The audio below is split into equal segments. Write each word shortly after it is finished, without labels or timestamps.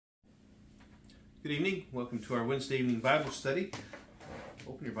Good evening. Welcome to our Wednesday evening Bible study.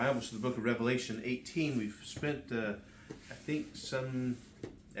 Open your Bibles to the book of Revelation 18. We've spent, I think,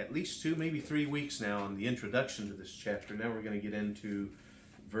 at least 2, maybe 3 weeks now on the introduction to this chapter. Now we're going to get into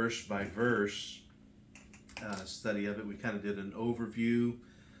verse by verse study of it. We kind of did an overview,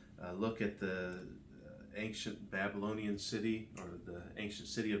 look at the ancient Babylonian city, or the ancient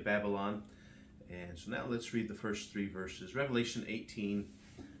city of Babylon. And so now let's read the first 3 verses. Revelation 18.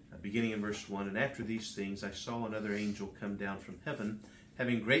 Beginning in verse 1, "And after these things I saw another angel come down from heaven,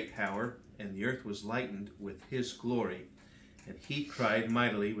 having great power, and the earth was lightened with his glory. And he cried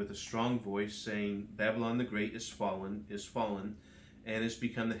mightily with a strong voice, saying, Babylon the great is fallen, and is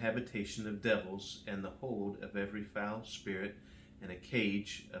become the habitation of devils, and the hold of every foul spirit, and a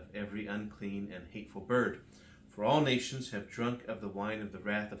cage of every unclean and hateful bird. For all nations have drunk of the wine of the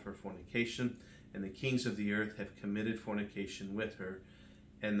wrath of her fornication, and the kings of the earth have committed fornication with her,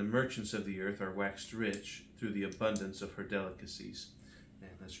 and the merchants of the earth are waxed rich through the abundance of her delicacies." And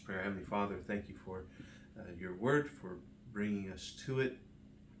let's pray. Our Heavenly Father, thank you for your word, for bringing us to it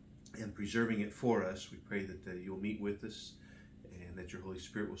and preserving it for us. We pray that you'll meet with us and that your Holy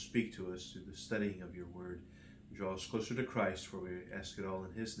Spirit will speak to us through the studying of your word. Draw us closer to Christ, for we ask it all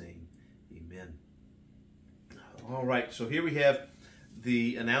in his name. Amen. All right, so here we have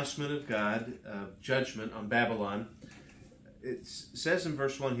the announcement of God of judgment on Babylon. It says in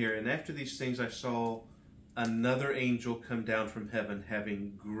verse 1 here, "And after these things I saw another angel come down from heaven,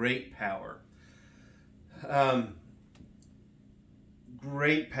 having great power."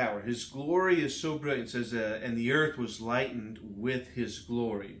 Great power. His glory is so brilliant. It says, "And the earth was lightened with his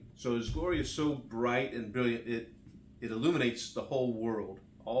glory." So his glory is so bright and brilliant, it illuminates the whole world.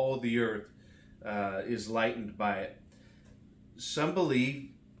 All the earth is lightened by it. Some believe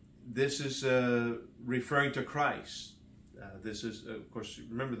this is referring to Christ. This is, of course,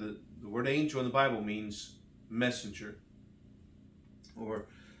 remember the word angel in the Bible means messenger, or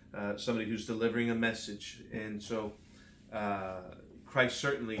somebody who's delivering a message. And so Christ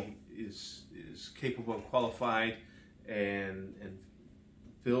certainly is capable and qualified and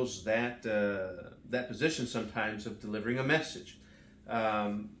fills that position sometimes of delivering a message.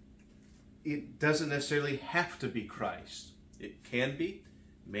 It doesn't necessarily have to be Christ. It can be.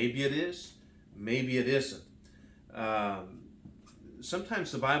 Maybe it is. Maybe it isn't.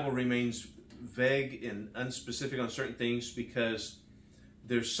 Sometimes the Bible remains vague and unspecific on certain things because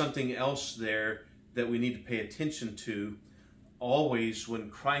there's something else there that we need to pay attention to. Always when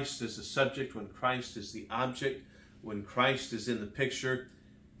Christ is the subject, when Christ is the object, when Christ is in the picture,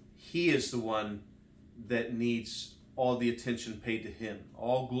 he is the one that needs all the attention paid to him.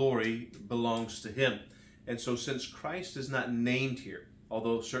 All glory belongs to him. And so since Christ is not named here,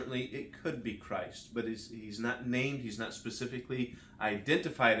 although certainly it could be Christ, but he's not named, he's not specifically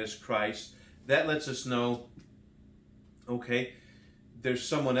identified as Christ, that lets us know, okay, there's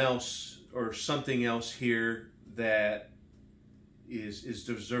someone else or something else here that is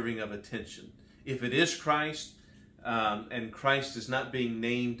deserving of attention. If it is Christ, and Christ is not being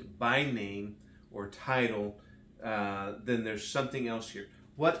named by name or title, then there's something else here.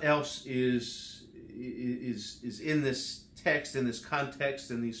 What else is in this text, in this context,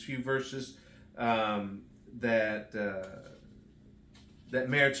 in these few verses that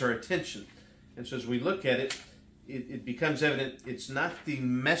merits our attention? And so as we look at it, it becomes evident it's not the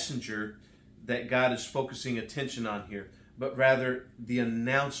messenger that God is focusing attention on here, but rather the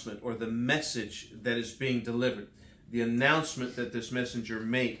announcement or the message that is being delivered. The announcement that this messenger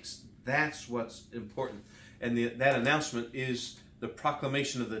makes, that's what's important. And that announcement is the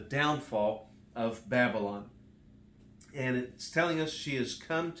proclamation of the downfall of Babylon. And it's telling us she has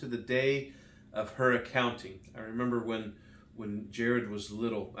come to the day of her accounting. I remember when Jared was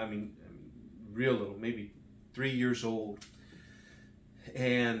little, I mean real little, maybe 3 years old.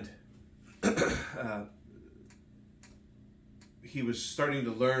 And he was starting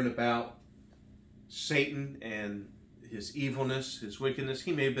to learn about Satan and his evilness, his wickedness.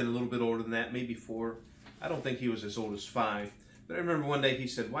 He may have been a little bit older than that, maybe 4. I don't think he was as old as 5. But I remember one day he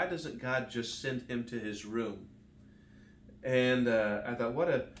said, "Why doesn't God just send him to his room?" And I thought, what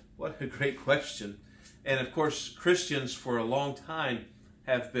a great question. And of course, Christians for a long time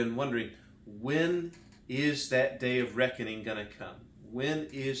have been wondering, when is that day of reckoning going to come? When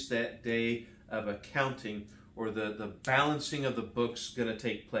is that day of accounting or the balancing of the books going to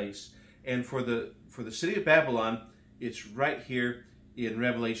take place? And for the city of Babylon, it's right here in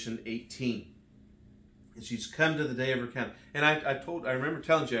Revelation 18. And she's come to the day of her count. And I remember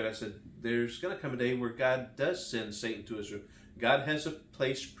telling Jared, I said, there's going to come a day where God does send Satan to his room. God has a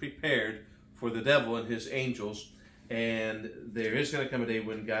place prepared for the devil and his angels, And there is going to come a day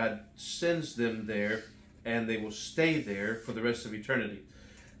when God sends them there, and they will stay there for the rest of eternity.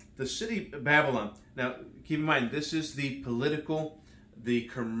 The city of Babylon, now keep in mind, this is the political, the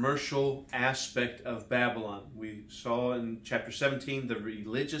commercial aspect of Babylon. We saw in chapter 17 the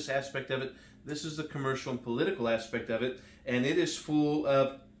religious aspect of it. This is the commercial and political aspect of it, and it is full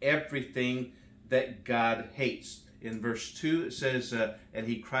of everything that God hates. In verse 2 it says, and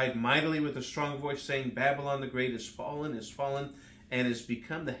he cried mightily with a strong voice, saying, Babylon the great is fallen, and is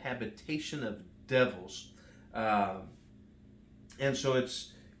become the habitation of devils. And so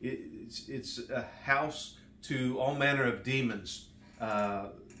it's a house to all manner of demons,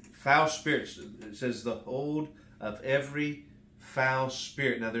 foul spirits. It says the hold of every foul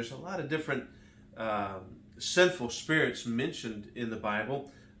spirit. Now there's a lot of different sinful spirits mentioned in the Bible.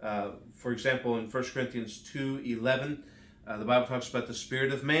 For example, in 1 Corinthians 2:11, the Bible talks about the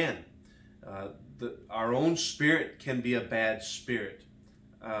spirit of man. Our own spirit can be a bad spirit.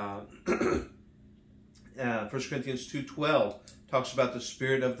 1 Corinthians 2:12 talks about the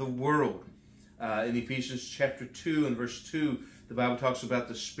spirit of the world. In Ephesians chapter 2 and verse 2, the Bible talks about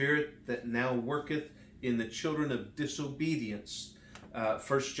the spirit that now worketh in the children of disobedience.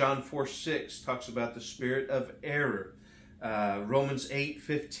 1 John 4:6 talks about the spirit of error. Romans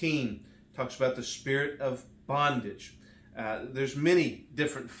 8:15 talks about the spirit of bondage. There's many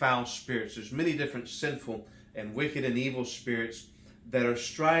different foul spirits. There's many different sinful and wicked and evil spirits that are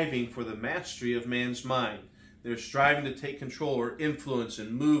striving for the mastery of man's mind. They're striving to take control or influence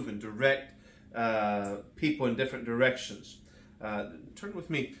and move and direct people in different directions. Turn with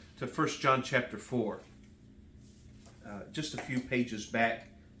me to 1 John chapter 4. Just a few pages back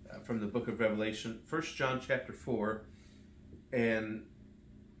from the book of Revelation. 1 John chapter 4. And,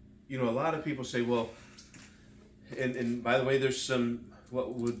 you know, a lot of people say, well, and by the way, there's some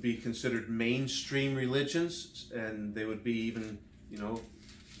what would be considered mainstream religions, and they would be even, you know,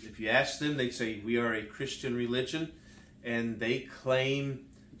 if you ask them, they'd say, we are a Christian religion, and they claim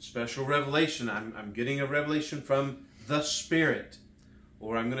special revelation. I'm getting a revelation from the Spirit,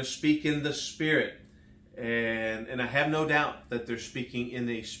 or I'm going to speak in the Spirit. And I have no doubt that they're speaking in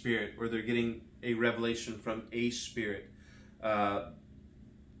a spirit, or they're getting a revelation from a spirit.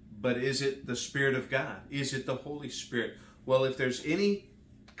 But is it the Spirit of God? Is it the Holy Spirit? Well, if there's any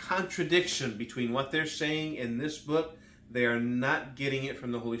contradiction between what they're saying in this book, they are not getting it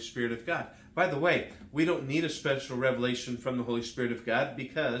from the Holy Spirit of God. By the way, we don't need a special revelation from the Holy Spirit of God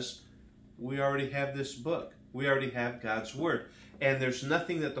because we already have this book. We already have God's Word. And there's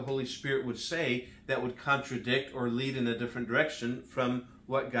nothing that the Holy Spirit would say that would contradict or lead in a different direction from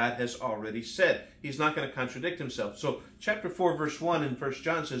what God has already said. He's not going to contradict himself. So chapter 4 verse 1 in 1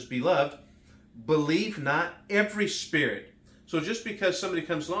 John says, Beloved, believe not every spirit. So just because somebody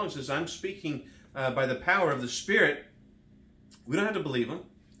comes along and says, I'm speaking by the power of the Spirit, we don't have to believe them.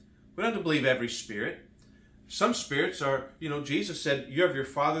 We don't have to believe every spirit. Some spirits are, you know, Jesus said, you have your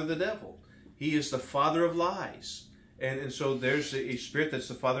father the devil. He is the father of lies. And so there's a spirit that's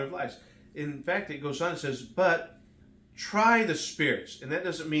the father of lies. In fact, it goes on and says, but try the spirits. And that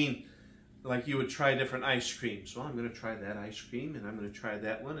doesn't mean like you would try different ice creams. Well, I'm going to try that ice cream, and I'm going to try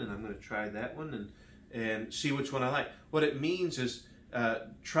that one, and I'm going to try that one, and see which one I like. What it means is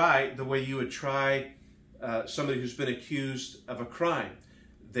try the way you would try somebody who's been accused of a crime.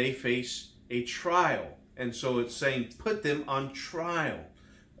 They face a trial. And so it's saying put them on trial.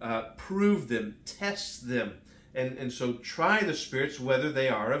 Prove them. Test them. And so try the spirits whether they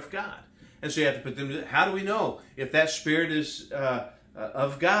are of God. And so you have to put them, how do we know if that spirit is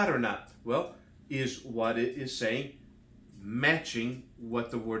of God or not? Well, is what it is saying matching what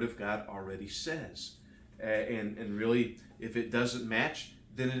the Word of God already says? And really, if it doesn't match,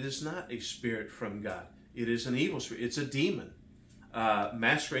 then it is not a spirit from God. It is an evil spirit. It's a demon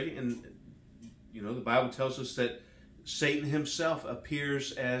masquerading. And, you know, the Bible tells us that Satan himself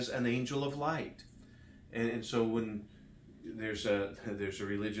appears as an angel of light. And so when there's a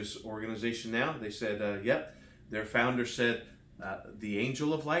religious organization now, they said, yep, their founder said, the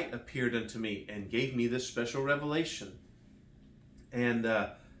angel of light appeared unto me and gave me this special revelation. And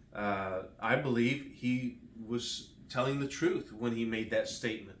I believe he was telling the truth when he made that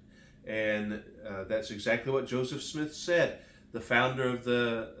statement. And that's exactly what Joseph Smith said, the founder of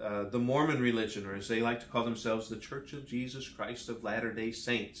the Mormon religion, or as they like to call themselves, the Church of Jesus Christ of Latter-day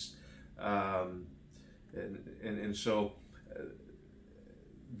Saints. And so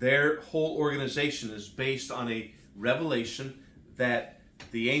their whole organization is based on a revelation that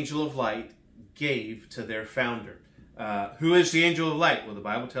the angel of light gave to their founder. Who is the angel of light? Well, the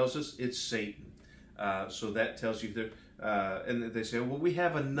Bible tells us it's Satan. So that tells you that. And they say, well, we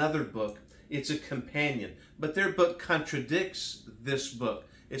have another book. It's a companion. But their book contradicts this book.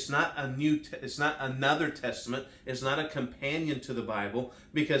 It's not it's not another testament. It's not a companion to the Bible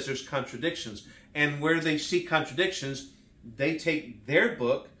because there's contradictions. And where they see contradictions, they take their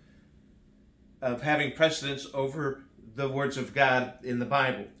book of having precedence over the words of God in the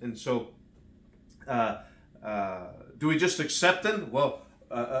Bible. And so, do we just accept them? Well,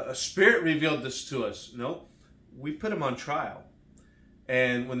 a spirit revealed this to us. No, we put them on trial.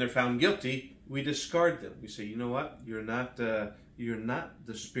 And when they're found guilty, we discard them. We say, you know what? You're not the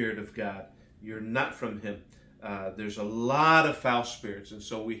Spirit of God. You're not from Him. There's a lot of foul spirits, and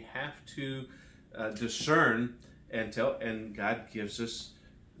so we have to discern and tell. And God gives us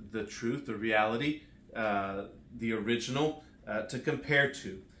the truth, the reality, the original to compare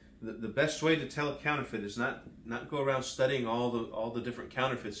to. The best way to tell a counterfeit is not go around studying all the different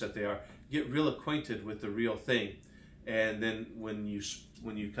counterfeits that they are. Get real acquainted with the real thing. And then when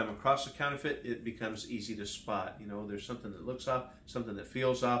you come across a counterfeit, it becomes easy to spot. You know, there's something that looks off, something that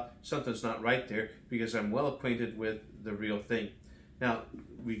feels off, something's not right there because I'm well acquainted with the real thing. Now,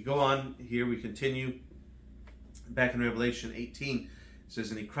 we go on here, we continue back in Revelation 18. It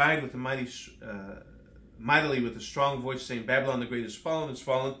says, and he cried with a mightily with a strong voice, saying, Babylon the Great is fallen,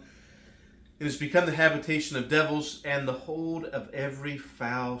 it has become the habitation of devils and the hold of every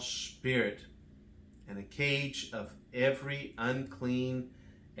foul spirit, and a cage of every unclean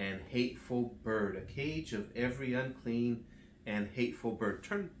and hateful bird. A cage of every unclean and hateful bird.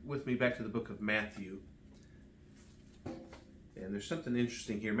 Turn with me back to the book of Matthew. And there's something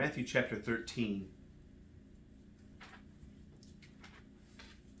interesting here. Matthew chapter 13.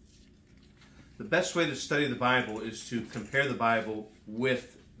 The best way to study the Bible is to compare the Bible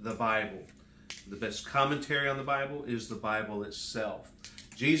with the Bible. The best commentary on the Bible is the Bible itself.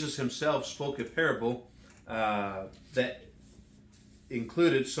 Jesus himself spoke a parable that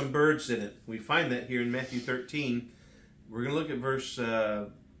included some birds in it. We find that here in Matthew 13. We're going to look at verse,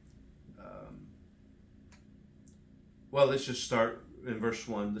 well, let's just start in verse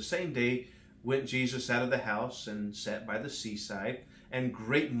 1. The same day went Jesus out of the house and sat by the seaside, and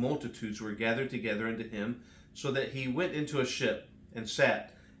great multitudes were gathered together unto him, so that he went into a ship and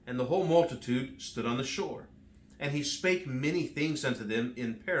sat, and the whole multitude stood on the shore. And he spake many things unto them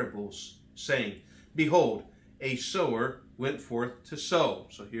in parables, saying, Behold, a sower went forth to sow.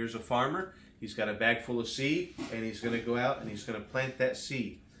 So here's a farmer. He's got a bag full of seed, and he's going to go out and he's going to plant that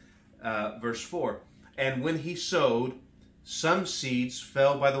seed. Verse 4, and when he sowed, some seeds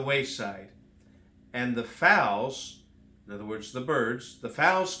fell by the wayside, and the fowls, in other words, the birds, the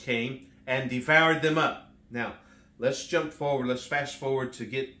fowls came and devoured them up. Now, let's jump forward. Let's fast forward to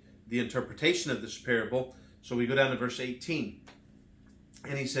get the interpretation of this parable. So we go down to verse 18.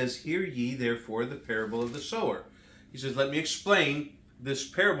 And he says, Hear ye therefore the parable of the sower. He says, let me explain this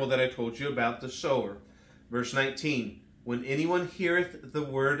parable that I told you about the sower. Verse 19, when anyone heareth the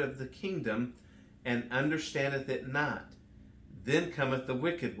word of the kingdom and understandeth it not, then cometh the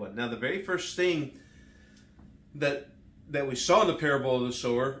wicked one. Now the very first thing that we saw in the parable of the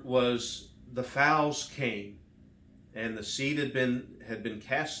sower was the fowls came, and the seed had been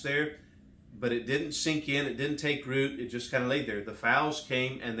cast there, but it didn't sink in, it didn't take root, it just kind of laid there. The fowls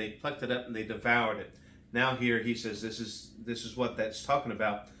came and they plucked it up and they devoured it. Now here he says this is what that's talking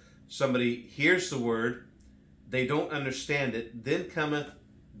about. Somebody hears the word, they don't understand it, then cometh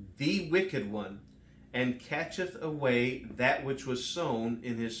the wicked one, and catcheth away that which was sown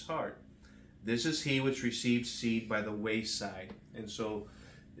in his heart. This is he which received seed by the wayside. And so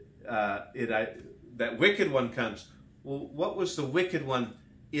that wicked one comes. Well, what was the wicked one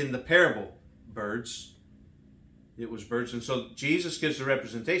in the parable? Birds. It was birds. And so Jesus gives a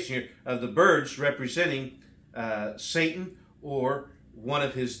representation here of the birds representing Satan or one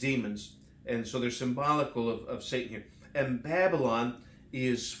of his demons. And so they're symbolical of Satan here. And Babylon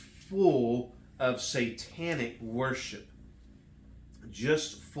is full of satanic worship.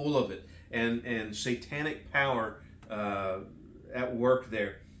 Just full of it. And satanic power at work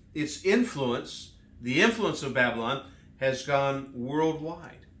there. Its influence, the influence of Babylon, has gone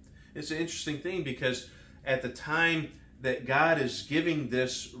worldwide. It's an interesting thing because at the time that God is giving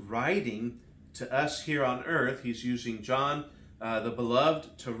this writing to us here on earth, he's using John, the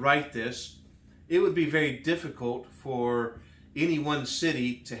beloved, to write this. It would be very difficult for any one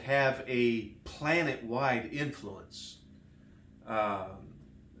city to have a planet-wide influence. I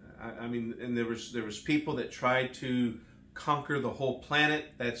mean, and there was people that tried to conquer the whole planet.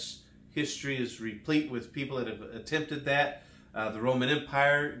 History is replete with people that have attempted that. The Roman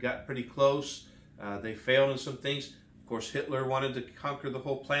Empire got pretty close. They failed in some things. Of course, Hitler wanted to conquer the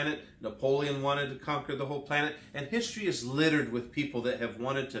whole planet. Napoleon wanted to conquer the whole planet. And history is littered with people that have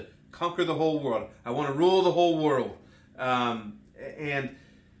wanted to conquer the whole world. I want to rule the whole world. And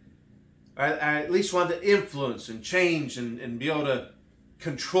I at least want to influence and change and be able to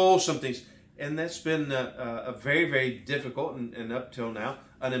control some things. And that's been a very, very difficult and up till now,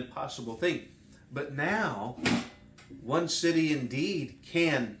 an impossible thing. But now, one city indeed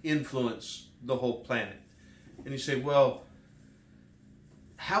can influence the whole planet. And you say, well,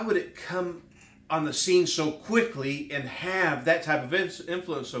 how would it come on the scene so quickly and have that type of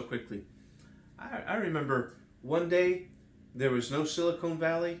influence so quickly? I remember one day there was no Silicon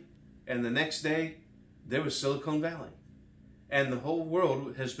Valley, and the next day there was Silicon Valley. And the whole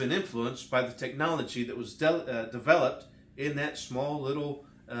world has been influenced by the technology that was developed in that small little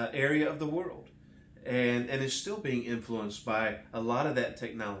area of the world. And is still being influenced by a lot of that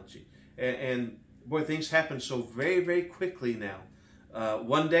technology. And boy, things happen so very, very quickly now.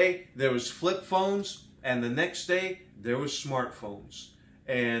 One day there was flip phones, and the next day there was smartphones.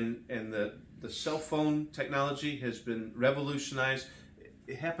 And the cell phone technology has been revolutionized.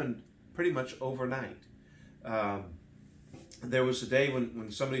 It happened pretty much overnight. There was a day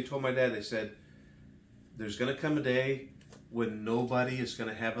when somebody told my dad, they said, there's going to come a day when nobody is going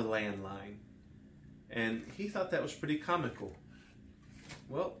to have a landline. And he thought that was pretty comical.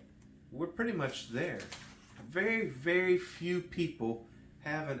 Well, we're pretty much there. Very, very few people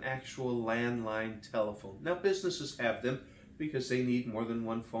have an actual landline telephone. Now, businesses have them because they need more than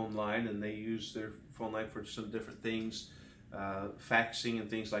one phone line, and they use their phone line for some different things, faxing and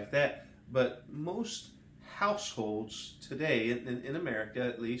things like that. But most households today, in America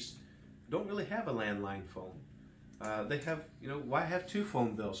at least, don't really have a landline phone. They have, why have two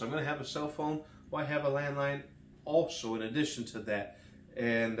phone bills? I'm going to have a cell phone. Why have a landline also in addition to that?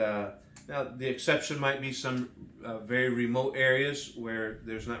 And now the exception might be some very remote areas where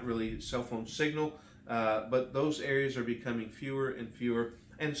there's not really cell phone signal, but those areas are becoming fewer and fewer.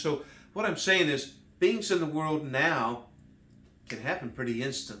 And so what I'm saying is things in the world now can happen pretty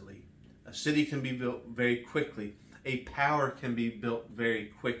instantly. A city can be built very quickly. A power can be built very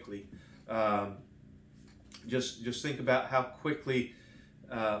quickly. Just think about how quickly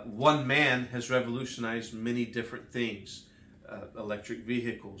one man has revolutionized many different things. Electric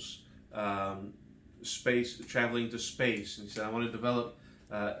vehicles, space, traveling to space. And he said, I want to develop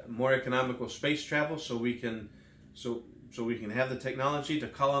more economical space travel so we can have the technology to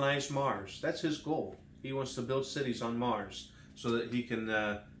colonize Mars. That's his goal. He wants to build cities on Mars so that he can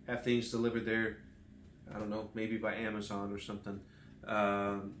have things delivered there, I don't know, maybe by Amazon or something.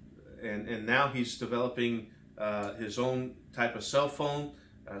 And now he's developing his own type of cell phone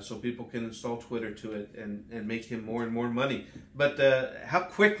so people can install Twitter to it and make him more and more money. But how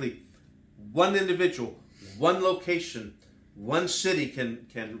quickly one individual, one location, one city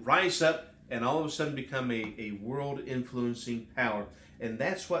can rise up and all of a sudden become a world-influencing power. And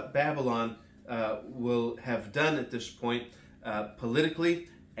that's what Babylon will have done at this point, politically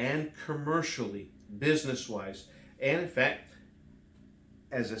and commercially, business-wise. And in fact,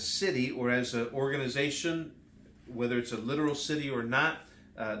 as a city or as an organization, whether it's a literal city or not,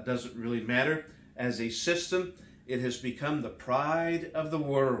 doesn't really matter. As a system, it has become the pride of the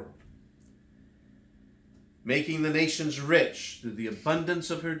world, making the nations rich through the abundance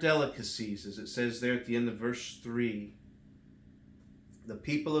of her delicacies, as it says there at the end of verse 3. The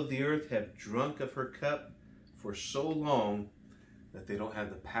people of the earth have drunk of her cup for so long that they don't have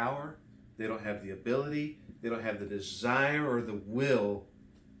the power, they don't have the ability, they don't have the desire or the will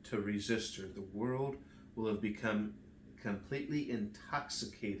to resist her. The world will have become completely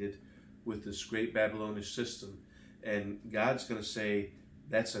intoxicated with this great Babylonian system. And God's going to say,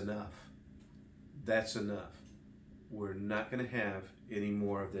 that's enough. That's enough. We're not going to have any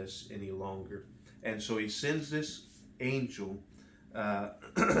more of this any longer. And so he sends this angel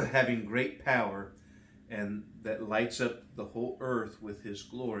having great power and that lights up the whole earth with his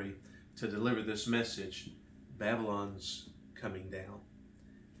glory to deliver this message. Babylon's coming down.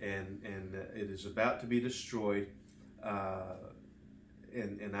 And it is about to be destroyed. And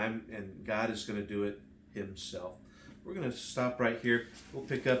God is going to do it himself. We're going to stop right here. We'll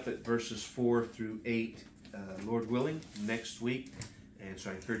pick up at verses 4 through 8, Lord willing, next week. And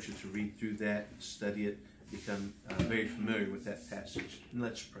so I encourage you to read through that, study it, become very familiar with that passage. And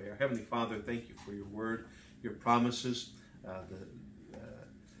let's pray. Our Heavenly Father, thank you for your word, your promises,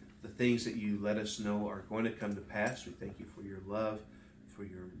 the things that you let us know are going to come to pass. We thank you for your love, for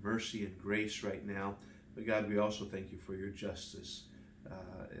your mercy and grace right now. But God, we also thank you for your justice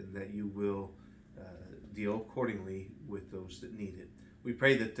and that you will deal accordingly with those that need it. We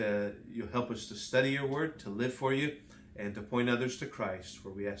pray that you'll help us to study your word, to live for you, and to point others to Christ. For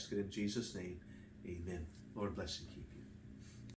we ask it in Jesus' name. Amen. Lord bless and keep you.